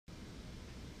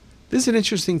This is an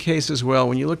interesting case as well.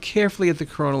 When you look carefully at the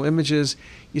coronal images,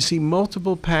 you see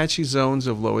multiple patchy zones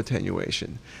of low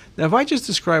attenuation. Now, if I just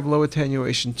describe low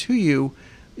attenuation to you,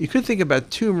 you could think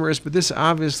about tumors, but this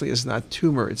obviously is not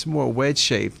tumor. It's more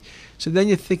wedge-shaped. So then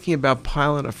you're thinking about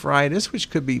pyelonephritis, which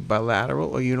could be bilateral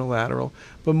or unilateral,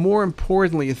 but more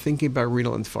importantly, you're thinking about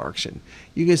renal infarction.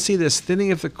 You can see this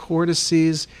thinning of the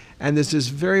cortices, and there's this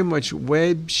very much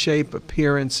wedge-shaped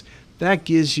appearance. That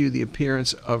gives you the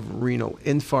appearance of renal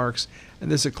infarcts,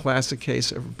 and this is a classic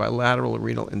case of bilateral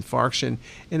renal infarction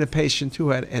in a patient who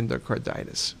had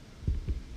endocarditis.